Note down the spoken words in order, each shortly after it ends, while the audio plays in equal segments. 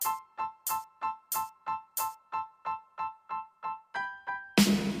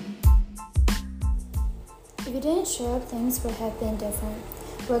If you didn't show up, things would have been different.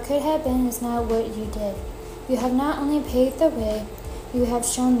 What could have been is not what you did. You have not only paved the way, you have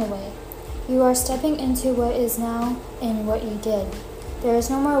shown the way. You are stepping into what is now in what you did. There is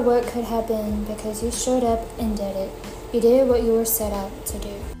no more what could have been because you showed up and did it. You did what you were set out to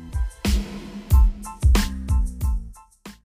do.